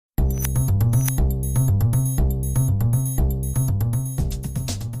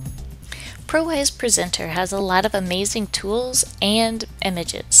Prowise Presenter has a lot of amazing tools and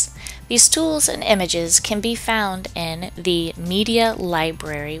images. These tools and images can be found in the Media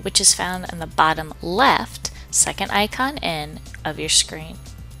Library, which is found in the bottom left, second icon in, of your screen.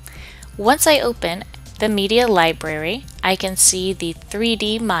 Once I open the Media Library, I can see the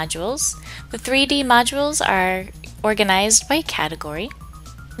 3D modules. The 3D modules are organized by category.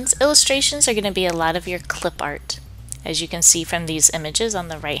 Illustrations are going to be a lot of your clip art, as you can see from these images on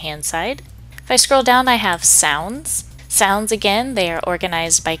the right hand side. If I scroll down, I have sounds. Sounds, again, they are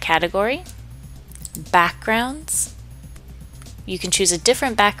organized by category. Backgrounds. You can choose a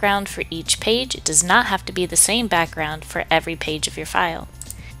different background for each page. It does not have to be the same background for every page of your file.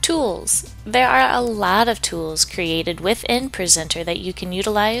 Tools. There are a lot of tools created within Presenter that you can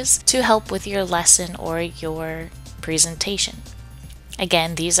utilize to help with your lesson or your presentation.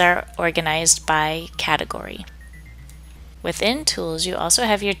 Again, these are organized by category. Within tools, you also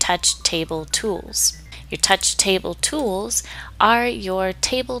have your touch table tools. Your touch table tools are your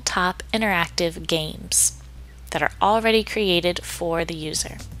tabletop interactive games that are already created for the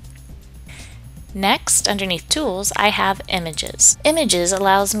user. Next, underneath tools, I have images. Images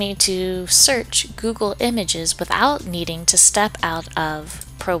allows me to search Google Images without needing to step out of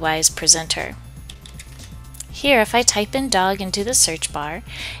Prowise Presenter. Here, if I type in dog into the search bar,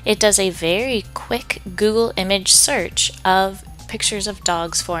 it does a very quick Google image search of pictures of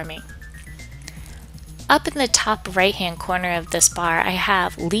dogs for me. Up in the top right-hand corner of this bar, I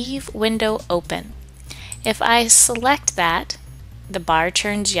have Leave Window Open. If I select that, the bar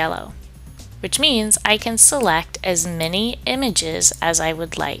turns yellow, which means I can select as many images as I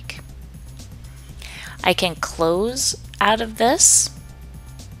would like. I can close out of this,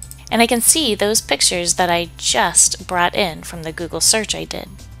 and I can see those pictures that I just brought in from the Google search I did.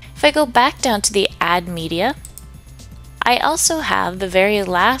 If I go back down to the Add Media, I also have the very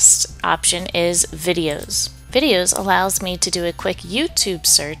last option is Videos. Videos allows me to do a quick YouTube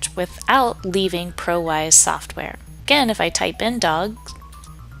search without leaving Prowise software. Again, if I type in dog,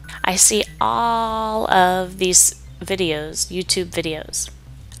 I see all of these videos, YouTube videos.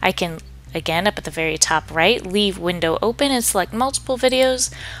 I can, again, up at the very top right, leave window open and select multiple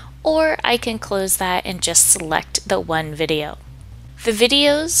videos, or I can close that and just select the one video. The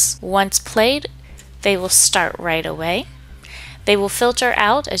videos, once played, they will start right away. They will filter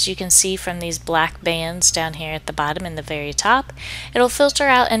out, as you can see from these black bands down here at the bottom and the very top. It'll filter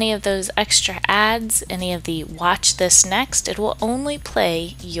out any of those extra ads, any of the watch this next. It will only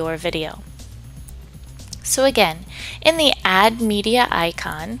play your video. So again, in the Add Media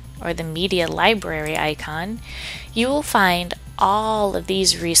icon, or the Media Library icon, you will find all of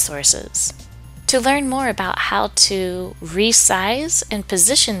these resources. To learn more about how to resize and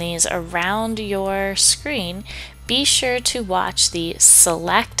position these around your screen, be sure to watch the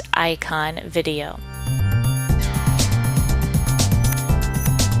Select Icon video.